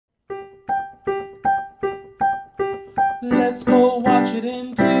Let's go watch it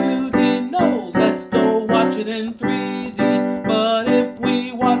in 2D. No, let's go watch it in 3D. But if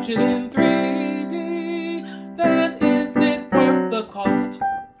we watch it in 3D, then is it worth the cost?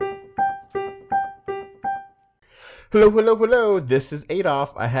 Hello, hello, hello. This is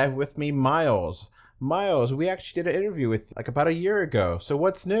Adolf. I have with me Miles. Miles, we actually did an interview with like about a year ago. So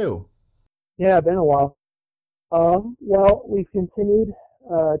what's new? Yeah, been a while. Well, we've continued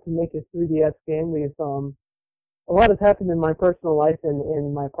to make a 3DS game. We've a lot has happened in my personal life and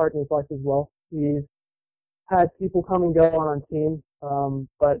in my partner's life as well. We've had people come and go on our team,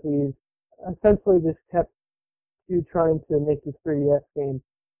 but we've essentially just kept to trying to make this 3DS game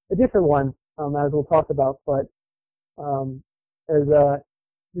a different one, as we'll talk about. But um, as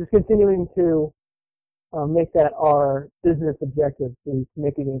just continuing to make that our business objective to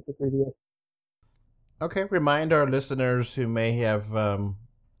make a game for 3DS. Okay, remind our listeners who may have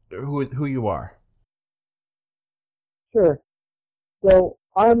who you are. Sure. So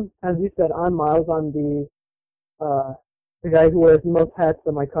as you said, I'm Miles. I'm uh, the guy who wears the most hats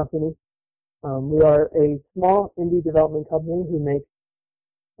at my company. We are a small indie development company who makes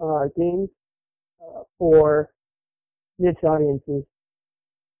games for niche audiences.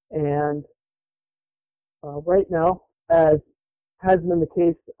 And right now, as has been the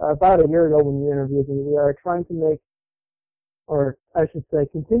case about a year ago when you interviewed me, we are trying to make, or I should say,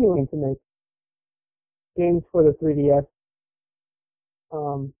 continuing to make games for the 3DS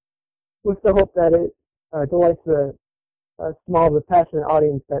um, with the hope that it delights the small but passionate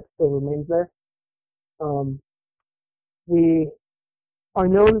audience that still remains there. Um, we are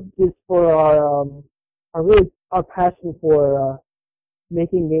known just for our passion for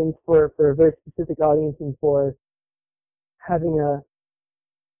making games for a very specific audience and for having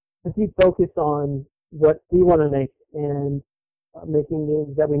a deep focus on what we want to make and making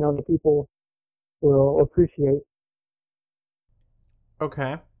games that we know that people will appreciate.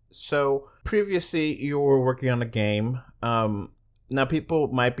 Okay. So previously you were working on a game. Now people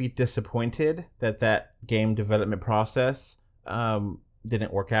might be disappointed that that game development process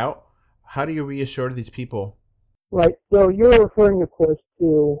didn't work out. How do you reassure these people? Right. So you're referring, of course,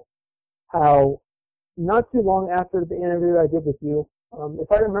 to how not too long after the interview I did with you,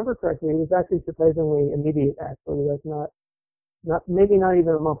 if I remember correctly, it was actually surprisingly immediate. Actually, like not maybe not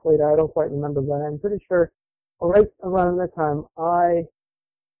even a month later. I don't quite remember, but I'm pretty sure. Right around that time, I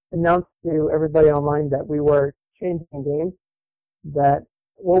announced to everybody online that we were changing games. That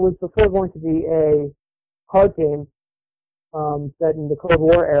what was before going to be a card game set in the Cold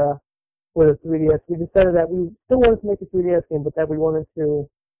War era with a 3DS, we decided that we still wanted to make a 3DS game, but that we wanted to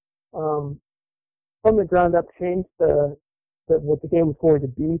um, from the ground up change the what the game was going to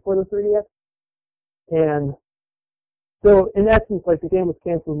be for the 3DS. And so in essence, like the game was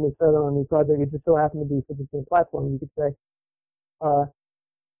canceled when we started on a new project. It just so happened to be for the same platform, you could say. Uh,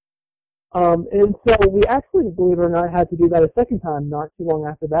 and so we actually, believe it or not, had to do that a second time, not too long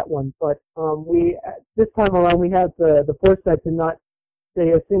after that one. But we this time around we had the foresight to not say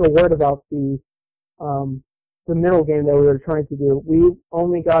a single word about um, the middle game that we were trying to do. We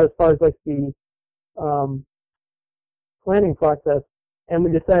only got as far as like the um, planning process, and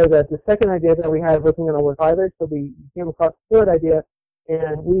we decided that the second idea that we had wasn't going to work either. So we came across the third idea,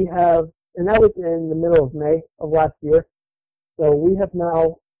 and and that was in the middle of May of last year. So we have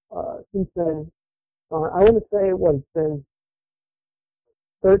now, since then, I want to say what it's been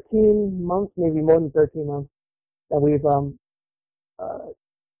 13 months, maybe more than 13 months that we've uh,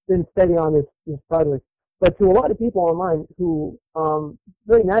 been steady on this project. But to a lot of people online who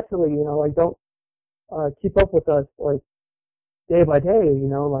very naturally, like don't keep up with us like day by day,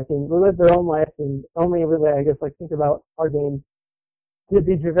 like and live their own life and only really, I guess, like think about our games to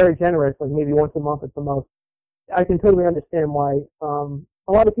be very generous, like maybe once a month at the most. I can totally understand why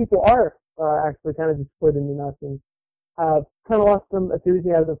a lot of people are actually kind of disappointed in us and have kind of lost some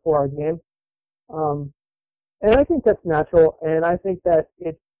enthusiasm for our game. Um, and I think that's natural, and I think that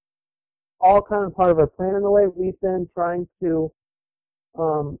it's all kind of part of our plan in a way. We've been trying to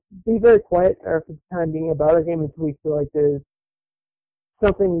be very quiet for the time being about our game until we feel like there's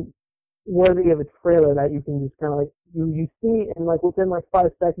something worthy of a trailer that you can just kind of like you see and like within like 5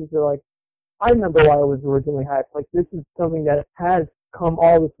 seconds you're like, I remember why I was originally hyped. Like this is something that has come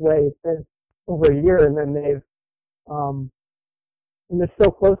all this way. It's been over a year, and then um and they're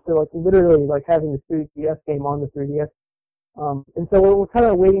so close to like literally like having the 3DS game on the 3DS. And so we're kind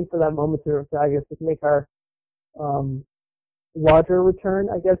of waiting for that moment to I guess to make our um larger return,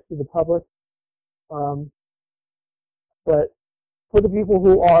 I guess, to the public. Um, but for the people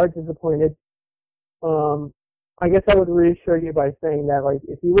who are disappointed, um, I guess I would reassure you by saying that like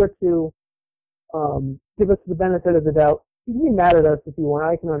if you were to give us the benefit of the doubt. You can be mad at us if you want.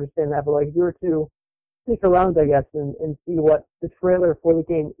 I can understand that, but like if you were to stick around, I guess, and see what the trailer for the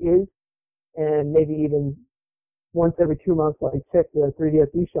game is, and maybe even once every 2 months, like check the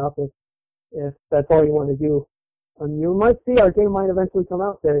 3DS eShop if that's all you want to do. You might see our game might eventually come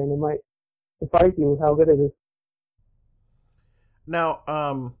out there, and it might surprise you with how good it is. Now,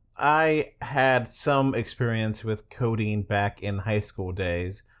 I had some experience with coding back in high school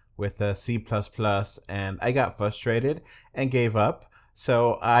days with C++, and I got frustrated and gave up.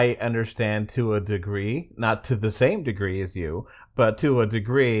 So I understand to a degree, not to the same degree as you, but to a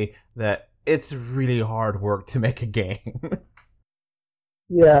degree that it's really hard work to make a game.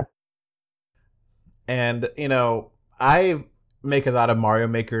 Yeah. And, I make a lot of Mario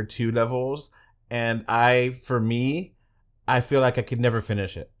Maker 2 levels, and for me, I feel like I could never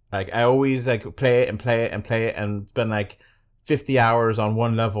finish it. Like, I always, like, play it and play it and play it and spend, like, 50 hours on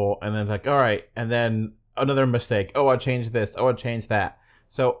one level, and then it's like, all right, and then another mistake. Oh, I changed this. Oh, I changed that.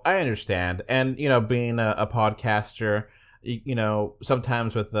 So I understand. And, being a podcaster,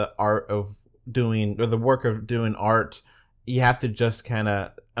 sometimes with the art of doing, or the work of doing art, you have to just kind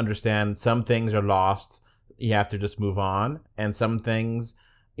of understand some things are lost. You have to just move on. And some things,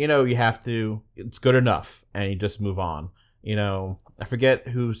 you have to, it's good enough and you just move on. I forget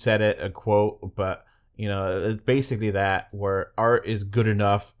who said it, a quote, but, it's basically that where art is good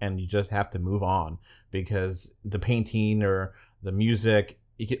enough and you just have to move on because the painting or the music,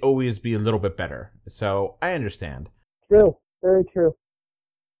 it could always be a little bit better. So I understand. True. Very true.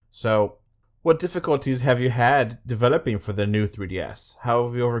 So what difficulties have you had developing for the new 3DS? How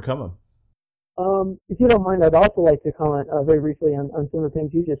have you overcome them? If you don't mind, I'd also like to comment very briefly on some of the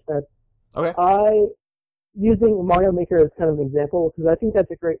things you just said. Okay. Using Mario Maker as kind of an example, because I think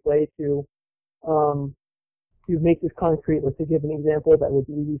that's a great way to make this concrete. Let's give an example that would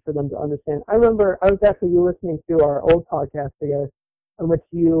be easy for them to understand. I remember I was actually listening to our old podcast together, in which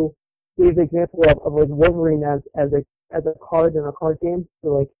you gave the example of like Wolverine as a card in a card game to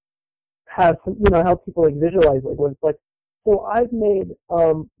like have some, help people like visualize like what it's like. So I've made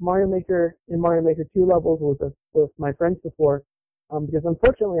Mario Maker and Mario Maker 2 levels with my friends before, because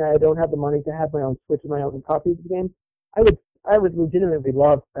unfortunately I don't have the money to have my own Switch and my own copy of the game. I would legitimately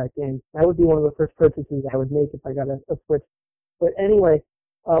love that game. That would be one of the first purchases I would make if I got a Switch. But anyway,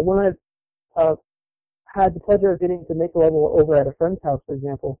 when I've had the pleasure of getting to make a level over at a friend's house, for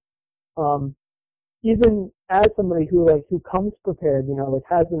example, even as somebody who comes prepared, like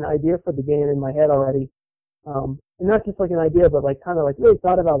has an idea for the game in my head already, and not just like an idea, but like kind of like really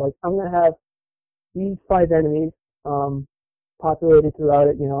thought about like I'm gonna have these 5 enemies populated throughout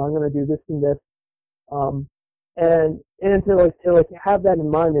it. I'm gonna do this and this, and to have that in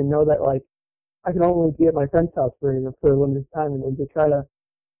mind and know that like I can only be at my friend's house for a limited time and to try to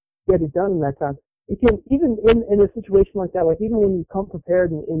get it done in that time. It can, even in a situation like that, like even when you come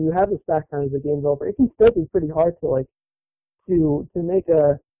prepared and you have this background as a game developer, it can still be pretty hard to make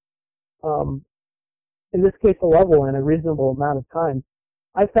in this case a level in a reasonable amount of time.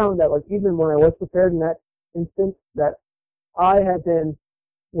 I found that like even when I was prepared in that instance, that I had been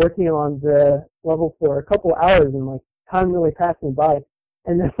working on the level for a couple hours and like time really passed me by.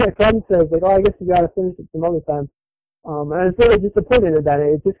 And then my friend says like, oh, I guess you gotta finish it some other time. And I was really disappointed in that.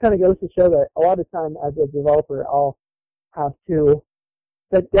 It just kind of goes to show that a lot of time as a developer, I'll have to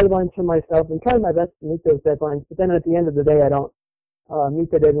set deadlines for myself and try my best to meet those deadlines. But then at the end of the day, I don't meet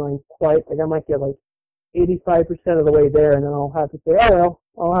the deadlines quite. Like I might get like 85% of the way there, and then I'll have to say, oh well,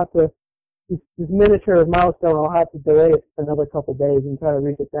 I'll have to this miniature milestone. I'll have to delay it for another couple days and try to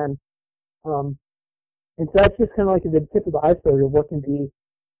reach it then. And so that's just kind of like the tip of the iceberg of what can be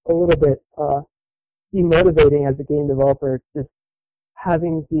a little bit demotivating as a game developer, just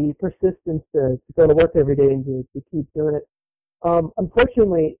having the persistence to go to work every day and to keep doing it.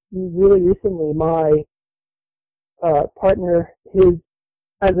 Unfortunately, really recently, my partner,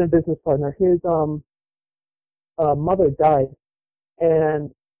 as a business partner, his mother died,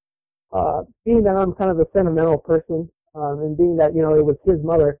 and being that I'm kind of a sentimental person, and being that it was his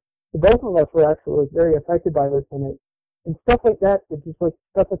mother, the both of us were actually very affected by this, and stuff like that. It's just like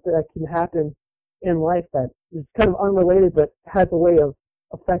stuff that can happen in life that is kind of unrelated but has a way of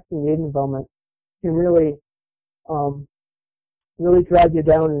affecting game development, can really really drag you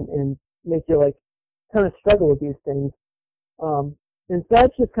down and make you like kind of struggle with these things. And so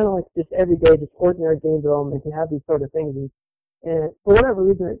that's just kind of like just everyday, just ordinary game development can have these sort of things. And for whatever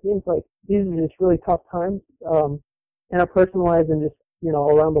reason, it seems like these are just really tough times in our personal lives and just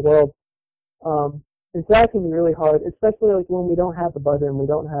around the world. And so that can be really hard, especially like when we don't have the budget and we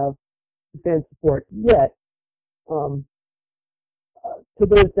don't have fan support yet. So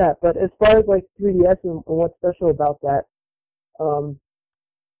there's that. But as far as like 3DS and what's special about that, um,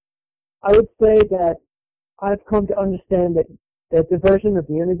 I would say that I've come to understand that the version of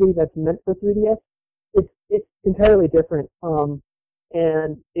Unity that's meant for 3DS, it's entirely different,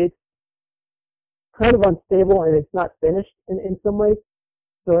 and it's kind of unstable and it's not finished in some ways.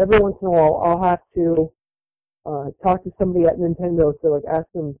 So every once in a while, I'll have to talk to somebody at Nintendo to like ask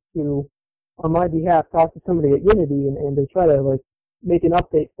them to, on my behalf, talk to somebody at Unity and to try to like make an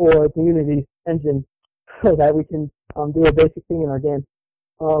update for the Unity engine so that we can do a basic thing in our game.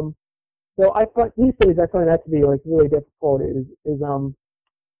 Um, so I find these days I find that to be like really difficult.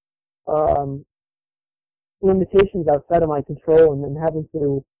 Um, limitations outside of my control and then having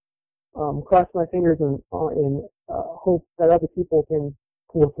to cross my fingers and hope that other people can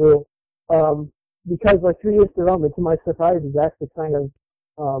pull through. Because like 3 years development, to my surprise, is actually kind of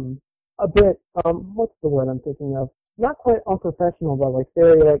a bit what's the word I'm thinking of? Not quite unprofessional, but like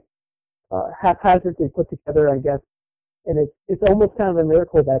very like haphazardly put together, I guess. And it's almost kind of a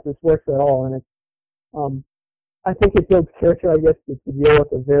miracle that this works at all. And it's I think it builds character, I guess, to deal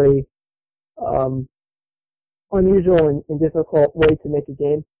with a very um, unusual and difficult way to make a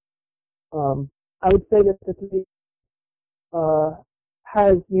game. I would say that the 3 uh,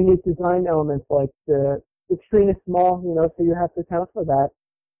 has unique design elements like the screen is small, so you have to account for that.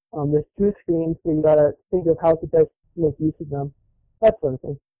 There's 2 screens, so you gotta think of how to best make use of them, that sort of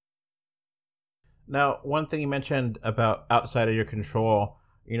thing. Now, one thing you mentioned about outside of your control,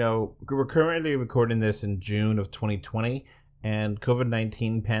 we're currently recording this in June of 2020, and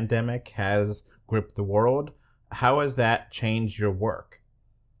COVID-19 pandemic has gripped the world. How has that changed your work?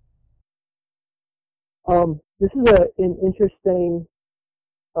 This is an interesting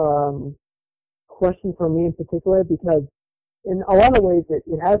um, question for me in particular because in a lot of ways it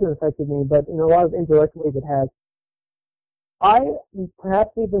hasn't affected me, but in a lot of indirect ways it has. I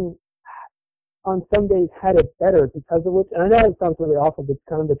perhaps even on some days had it better because of which, and I know it sounds really awful, but it's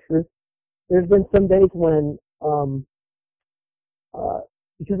kind of the truth. There's been some days when, uh,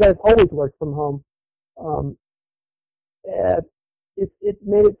 because I've always worked from home, um, uh, it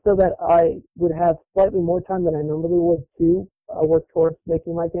made it so that I would have slightly more time than I normally would to work towards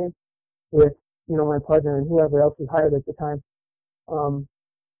making my game with, my partner and whoever else was hired at the time. Um,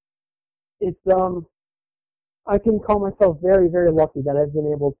 it's I can call myself very, very lucky that I've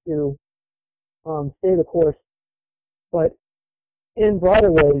been able to stay the course. But in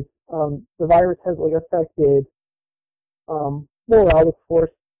broader ways, the virus has like affected morale, of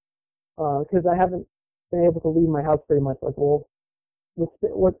course, because I haven't been able to leave my house very much. Like, well,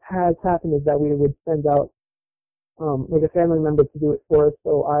 what has happened is that we would send out like a family member to do it for us.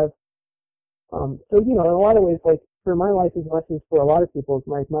 So in a lot of ways, like for my life as much as for a lot of people's,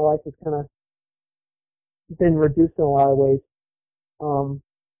 my life has kind of been reduced in a lot of ways. Um,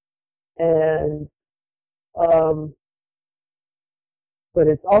 and but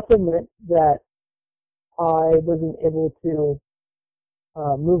it's also meant that I wasn't able to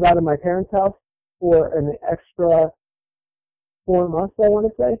move out of my parents' house for an extra 4 months, I want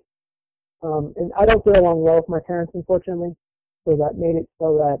to say. And I don't get along well with my parents, unfortunately, so that made it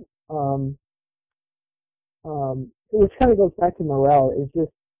so that, which kind of goes back to morale, is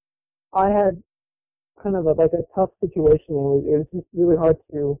just, I had kind of like a tough situation, and it was just really hard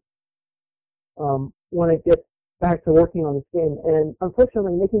to want to get back to working on this game. And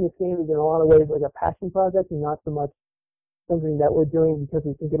unfortunately, making this game is in a lot of ways like a passion project and not so much something that we're doing because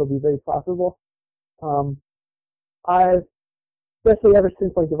we think it'll be very profitable. I've, especially ever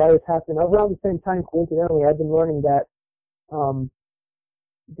since like the virus happened, around the same time, coincidentally, I've been learning that um,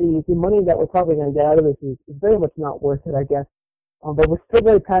 the money that we're probably going to get out of this is very much not worth it, I guess. But we're still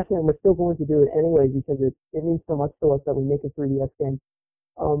very passionate, and we're still going to do it anyway because it means so much to us that we make a 3DS game.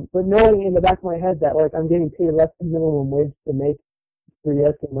 But knowing in the back of my head that like I'm getting paid less than minimum wage to make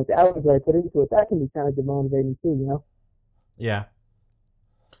 3DS game, like the hours that I put into it, that can be kind of demotivating too, Yeah.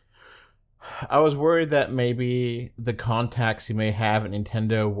 I was worried that maybe the contacts you may have at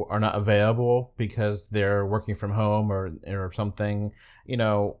Nintendo are not available because they're working from home or something. You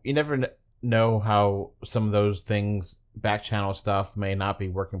never know how some of those things, back channel stuff, may not be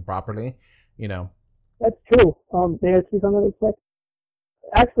working properly. That's true. May I speak on that quick?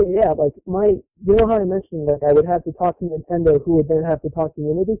 Actually, yeah, like how I mentioned that I would have to talk to Nintendo, who would then have to talk to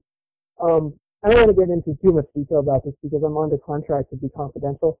Unity. I don't want to get into too much detail about this because I'm under contract to be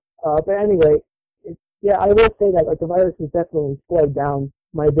confidential. But anyway, yeah, I will say that like the virus has definitely slowed down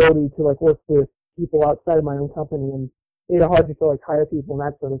my ability to like work with people outside of my own company and made it harder to like hire people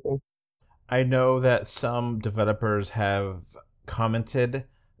and that sort of thing. I know that some developers have commented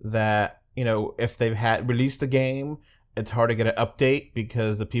that if they've had released a game it's hard to get an update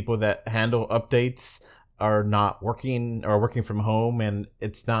because the people that handle updates are not working or working from home, and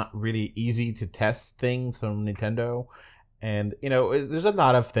it's not really easy to test things from Nintendo. And there's a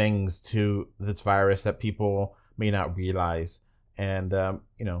lot of things to this virus that people may not realize. And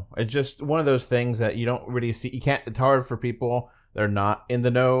it's just one of those things that you don't really see. You can't. It's hard for people that are not in the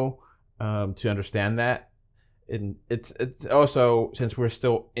know to understand that. And it's also, since we're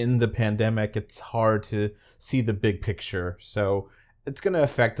still in the pandemic, it's hard to see the big picture. So it's going to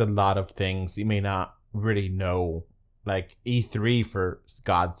affect a lot of things you may not really know. Like E3, for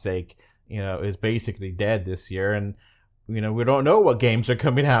God's sake, is basically dead this year, and we don't know what games are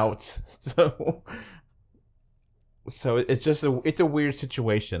coming out. So it's just it's a weird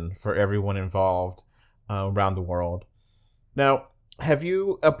situation for everyone involved around the world. Now, have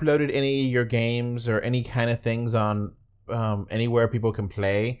you uploaded any of your games or any kind of things on anywhere people can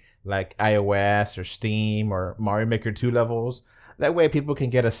play, like iOS or Steam or Mario Maker 2 levels? That way people can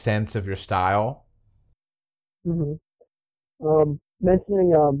get a sense of your style. Mentioning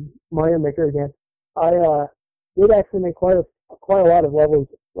Mario Maker again, I did actually make quite a lot of levels,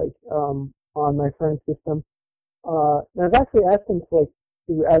 like on my friend's system. And I've actually asked him to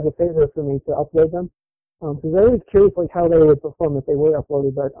as a favor for me to upload them, because I was curious how they would perform if they were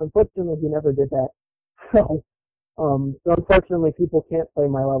uploaded, but unfortunately he never did that. So unfortunately people can't play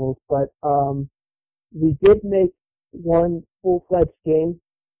my levels, but we did make one full-fledged game,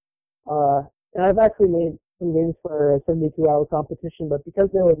 and I've actually made some games for a 72-hour competition, but because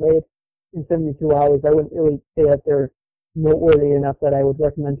they were made in 72 hours, I wouldn't really say that they're noteworthy enough that I would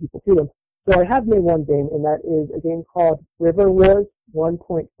recommend people to them. So I have made one game, and that is a game called River Wars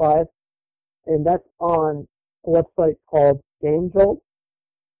 1.5, and that's on a website called Game Jolt,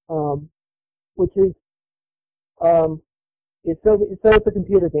 which is it's a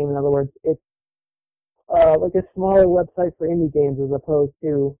computer game. In other words, it's like a smaller website for indie games as opposed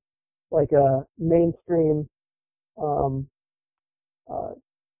to like a mainstream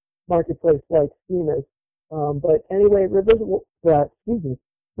marketplace like Steam is. But anyway, River Wars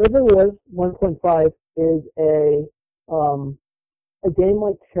 1.5 is a game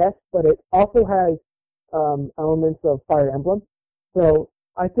like chess, but it also has elements of Fire Emblem. So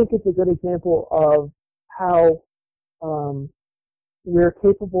I think it's a good example of how we're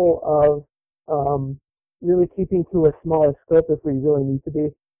capable of really keeping to a smaller scope if we really need to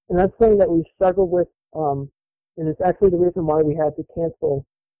be. And that's something that we struggle with, and it's actually the reason why we had to cancel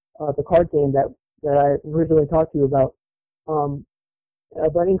the card game that I originally talked to you about.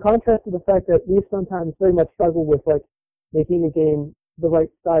 But in contrast to the fact that we sometimes very much struggle with making a game the right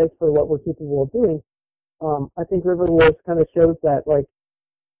size for what we're capable of doing, I think River Wars kind of shows that what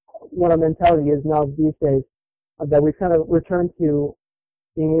our mentality is now these days, that we've kind of returned to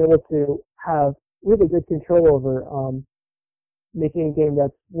being able to have really good control over making a game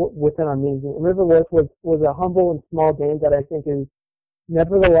that's within our means. And River Wars was a humble and small game that I think is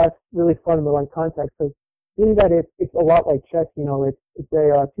nevertheless really fun in the right context. So seeing that it's a lot like chess, it's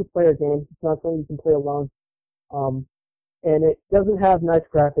a two-player game. It's not something you can play alone. And it doesn't have nice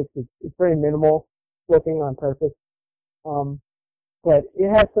graphics. It's very minimal looking on purpose. But it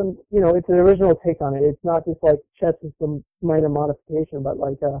has some, it's an original take on it. It's not just like chess with some minor modification, but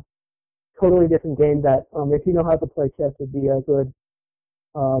like a totally different game that, if you know how to play chess, would be a good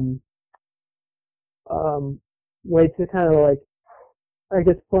way to kind of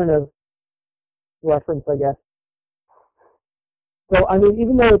point of reference, I guess. So, I mean,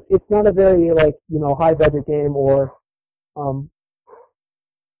 even though it's not a very, high budget game or,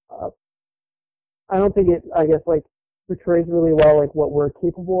 I don't think it, portrays really well, what we're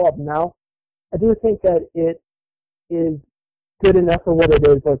capable of now. I do think that it is good enough for what it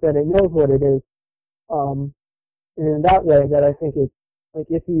is, but that it knows what it is. And in that way, that I think it's,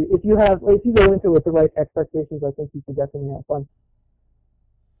 if you go into it with the right expectations, I think you could definitely have fun.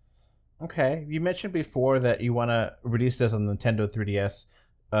 Okay, you mentioned before that you want to release this on the Nintendo 3DS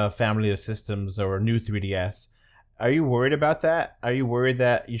family of systems or new 3DS. Are you worried about that? Are you worried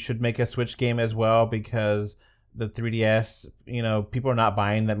that you should make a Switch game as well because the 3DS, people are not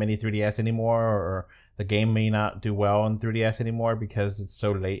buying that many 3DS anymore, or the game may not do well on 3DS anymore because it's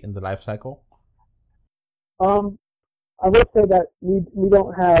so late in the life cycle? I would say that we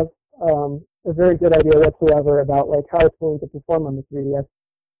don't have a very good idea whatsoever about how it's going to perform on the 3DS.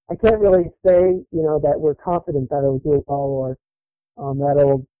 I can't really say, that we're confident that it'll do it well or that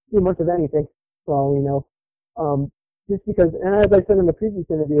it'll do much of anything for all we know. Just because, and as I said in the previous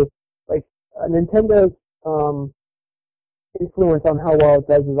interview, Nintendo's influence on how well it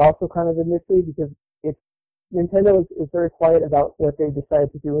does is also kind of a mystery because Nintendo is very quiet about what they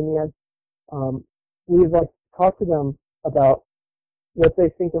decide to do in the end. We've talked to them about what they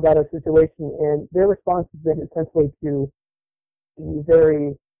think about our situation, and their response has been essentially to be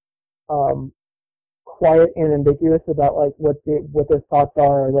very um, quiet and ambiguous about like what their thoughts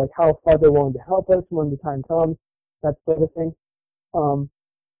are, or like how far they're willing to help us when the time comes, that sort of thing. Um,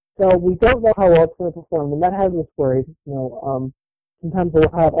 so we don't know how well it's going to perform, and that has us worried. Sometimes we'll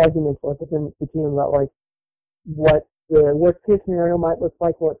have arguments like within the team about like what the worst case scenario might look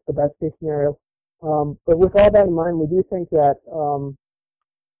like, what's the best case scenario. But with all that in mind, we do think that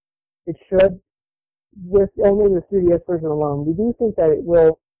it should, with only the 3DS version alone, we do think that it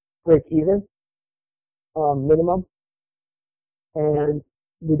will break even, minimum, and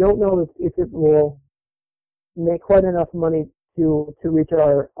we don't know if it will make quite enough money to reach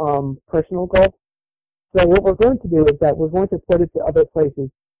our personal goal. So what we're going to do is that we're going to put it to other places.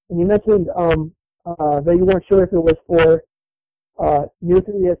 And you mentioned that you weren't sure if it was for new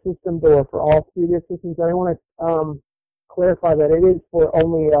 3DS systems or for all 3DS systems. And I want to clarify that it is for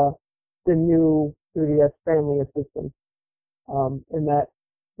only the new 3DS family of systems, and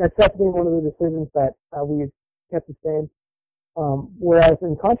that's definitely one of the decisions that we've kept the same. Whereas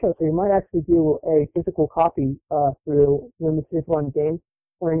in contrast, we might actually do a physical copy through Limited Run Games.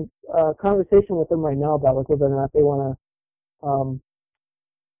 We're in conversation with them right now about like whether or not they want to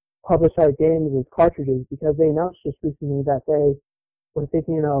publish our games as cartridges, because they announced just recently that they were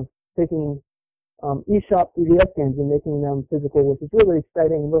thinking of taking eShop 3DS games and making them physical, which is really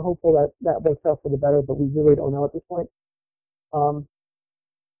exciting. We're hopeful that that works out for the better, but we really don't know at this point. So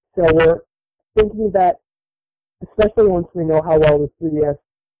we're thinking that, especially once we know how well the 3DS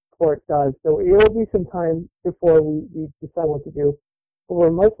port does, so it will be some time before we decide what to do. But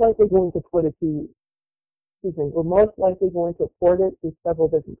we're most likely going to put it to, we're most likely going to port it to several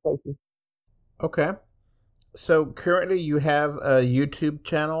different places. Okay. So currently you have a YouTube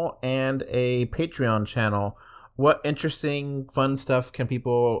channel and a Patreon channel. What interesting, fun stuff can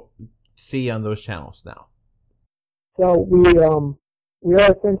people see on those channels now? So we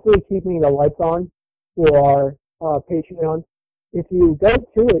are essentially keeping the lights on for our Patreon. If you go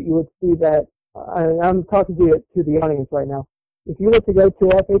to it, you would see that, and I'm talking to the audience right now. If you were to go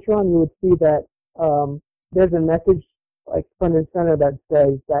to our Patreon, you would see that there's a message like front and center that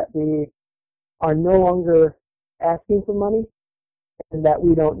says that we are no longer asking for money and that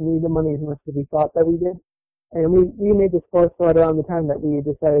we don't need the money as much as we thought that we did. And we made this post right around the time that we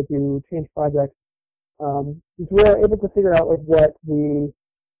decided to change projects. We were able to figure out like what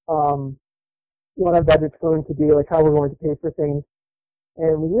our budget's going to be, like how we're going to pay for things.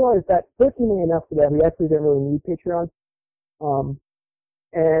 And we realized that fortunately enough for that, we actually didn't really need Patreon.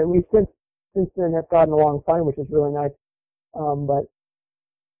 And we since then have gotten along fine, which is really nice. But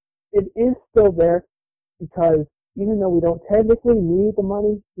it is still there because even though we don't technically need the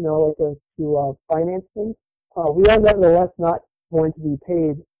money, to finance things, we are nevertheless not going to be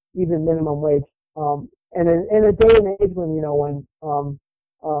paid even minimum wage. And in a day and age when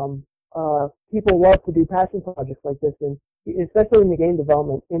people love to do passion projects like this, and especially in the game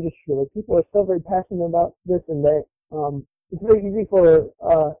development industry, like people are so very passionate about this, and that it's very easy for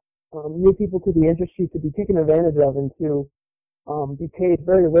new people to the industry to be taken advantage of and to be paid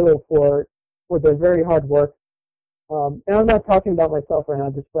very little for their very hard work. And I'm not talking about myself right now,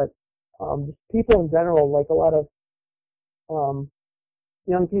 just people in general, like a lot of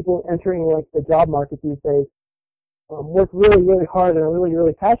young people entering like the job market these days, work really, really hard and are really,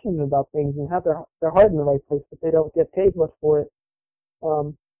 really passionate about things and have their heart in the right place, but they don't get paid much for it.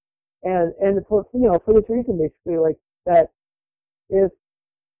 And for this reason, basically, like that, if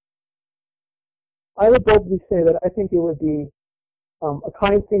I would boldly say that I think it would be a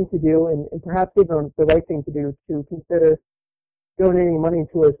kind thing to do, and perhaps even the right thing to do, to consider donating money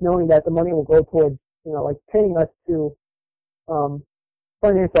to us, knowing that the money will go towards, like paying us to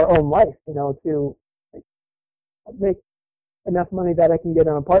finance our own life, to like, make enough money that I can get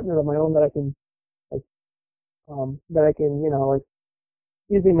an apartment of my own, that I can, like,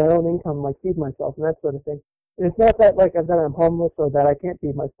 using my own income, like, feed myself and that sort of thing. And it's not that, like, I'm homeless or that I can't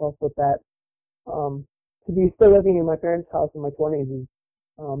feed myself, but that, to be still living in my parents' house in my 20s is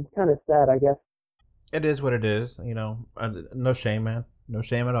kind of sad, I guess. It is what it is, no shame, man. No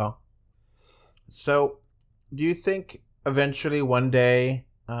shame at all. So, do you think eventually one day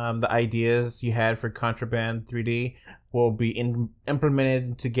the ideas you had for Contraband 3D will be implemented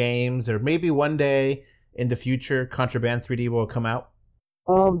into games, or maybe one day in the future Contraband 3D will come out?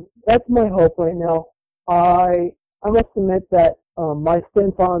 That's my hope right now. I must admit that my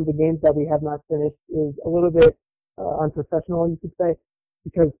stance on the games that we have not finished is a little bit unprofessional, you could say,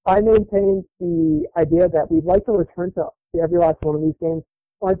 because I maintain the idea that we'd like to return to every last one of these games,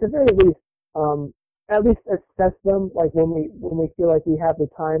 or at the very least, at least assess them, like when we feel like we have the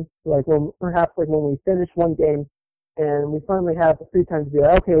time, like when perhaps like when we finish one game and we finally have the free time to be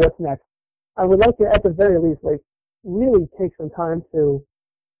like, okay, what's next? I would like to, at the very least, like really take some time to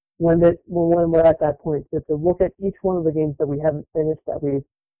when we're at that point, to look at each one of the games that we haven't finished that we've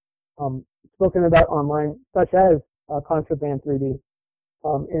spoken about online, such as Contraband 3D,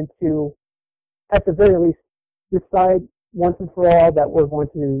 and to at the very least decide once and for all that we're going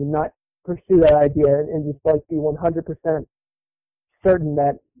to not pursue that idea and just like be 100% certain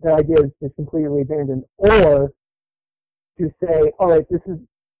that the idea is completely abandoned, or to say, all right, this is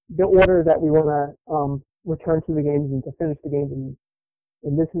the order that we want to return to the games and to finish the games,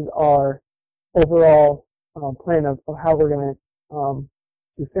 and this is our overall plan of how we're going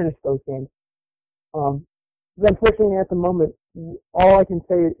to finish those games. Unfortunately, at the moment, all I can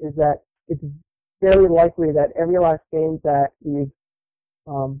say is that it's very likely that every last game that we've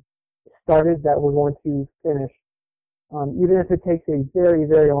started that we're going to finish, even if it takes a very,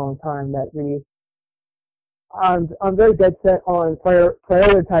 very long time, that I'm very dead set on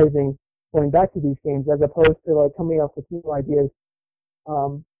prioritizing going back to these games as opposed to like coming up with new ideas.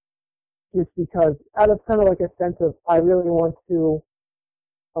 Just because out of kind of like a sense of I really want to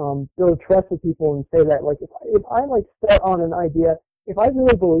build trust with people and say that like if I like start on an idea, if I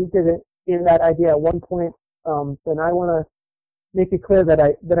really believed in that idea at one point, then I want to make it clear that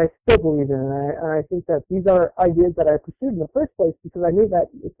I still believe in it. And I think that these are ideas that I pursued in the first place because I knew that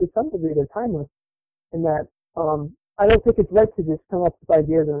to some degree they're timeless, and that I don't think it's right to just come up with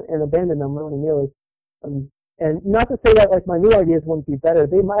ideas and abandon them willy-nilly. And not to say that like my new ideas wouldn't be better;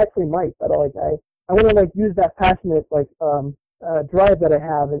 they might, but like I want to like use that passionate like drive that I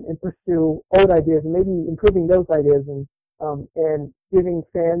have and pursue old ideas and maybe improving those ideas and giving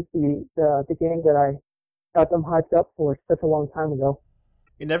fans the game that I got them hyped up for such a long time ago.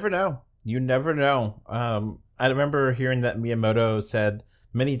 You never know. You never know. I remember hearing that Miyamoto said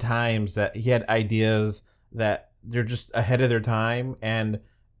many times that he had ideas that they're just ahead of their time, and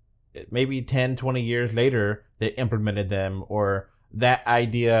maybe 10, 20 years later, they implemented them, or that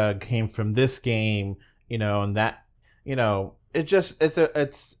idea came from this game, and that, it's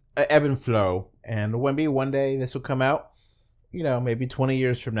a ebb and flow. And maybe one day this will come out, maybe 20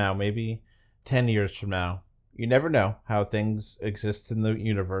 years from now, maybe 10 years from now. You never know how things exist in the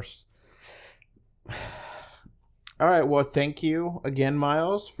universe. All right. Well, thank you again,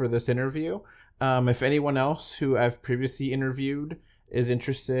 Miles, for this interview. If anyone else who I've previously interviewed is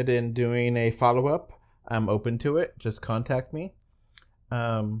interested in doing a follow-up, I'm open to it. Just contact me.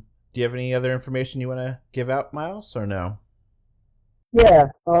 Do you have any other information you want to give out, Miles, or no? Yeah.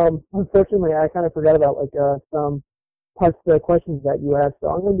 Unfortunately, I kind of forgot about some parts of the questions that you asked, so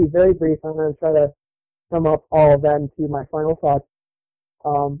I'm going to be very brief. I'm going to try to sum up all of that into my final thoughts.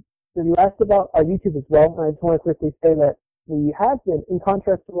 So you asked about our YouTube as well, and I just want to quickly say that we have been, in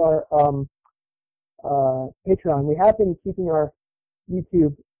contrast to our Patreon, we have been keeping our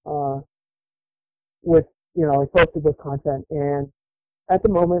YouTube with posted with content, and at the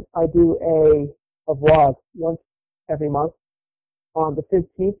moment I do a vlog once every month on the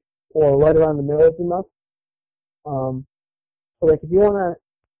 15th or right around the middle of the month. So like if you want to,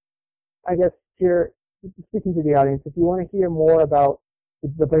 I guess, speaking to the audience, if you want to hear more about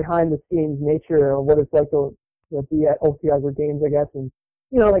the behind the scenes nature of what it's like to be at OCR Games, I guess, and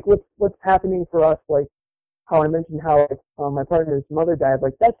like what's happening for us, like how I mentioned how my partner's mother died,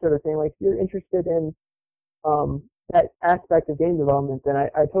 like that sort of thing. Like if you're interested in that aspect of game development, then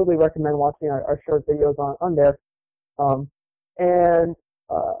I totally recommend watching our short videos on there. And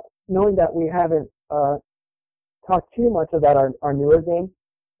knowing that we haven't talked too much about our newer game,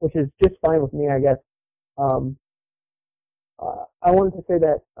 which is just fine with me, I guess. I wanted to say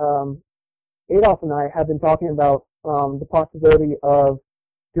that Adolf and I have been talking about the possibility of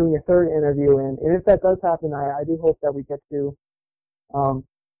doing a third interview, and if that does happen, I do hope that we get to.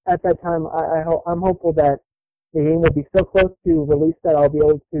 At that time, I'm hopeful that the game will be so close to release that I'll be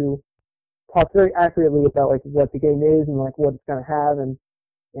able to talk very accurately about like what the game is and like what it's going to have,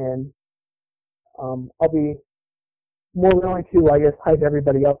 and I'll be more willing to, I guess, hype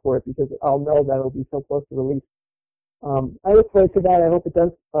everybody up for it because I'll know that it'll be so close to release. I look forward to that. I hope it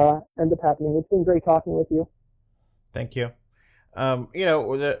does end up happening. It's been great talking with you. Thank you.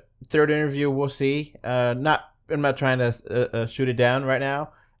 The third interview, we'll see. I'm not trying to shoot it down right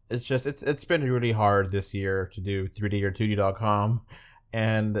now. It's just it's been really hard this year to do 3D or 2D.com,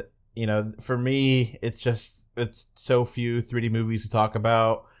 and for me, it's so few 3D movies to talk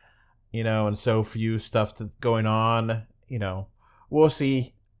about, and so few stuff going on. We'll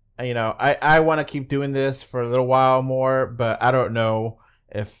see. I want to keep doing this for a little while more, but I don't know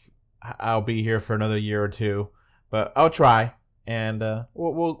if I'll be here for another year or two, but I'll try, and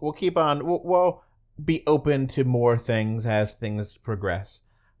we'll keep on. We'll be open to more things as things progress.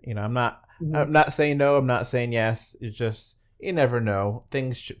 I'm not saying no. I'm not saying yes. It's just you never know.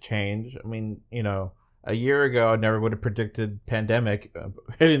 Things change. I mean, a year ago, I never would have predicted pandemic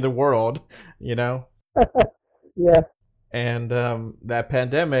hitting the world. Yeah. And that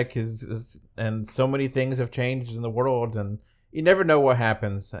pandemic is and so many things have changed in the world, and you never know what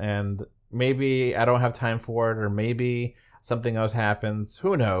happens. And maybe I don't have time for it, or maybe something else happens.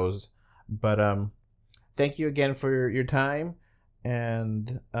 Who knows? But thank you again for your time,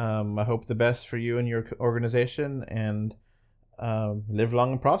 and I hope the best for you and your organization, and live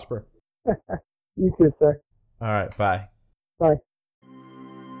long and prosper. You too, sir. All right, bye. Bye.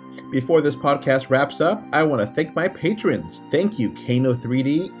 Before this podcast wraps up, I want to thank my patrons. Thank you,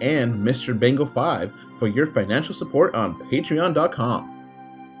 Kano3D and Mr. Bengal 5 for your financial support on patreon.com.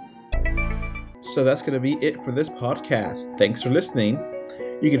 So that's going to be it for this podcast. Thanks for listening.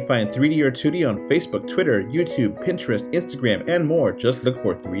 You can find 3D or 2D on Facebook, Twitter, YouTube, Pinterest, Instagram, and more. Just look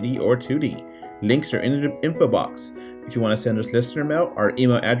for 3D or 2D. Links are in the info box. If you want to send us listener mail, our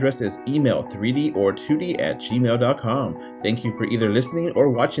email address is email3dortwo@gmail.com. Thank you for either listening or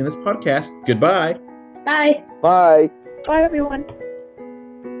watching this podcast. Goodbye. Bye. Bye. Bye, everyone.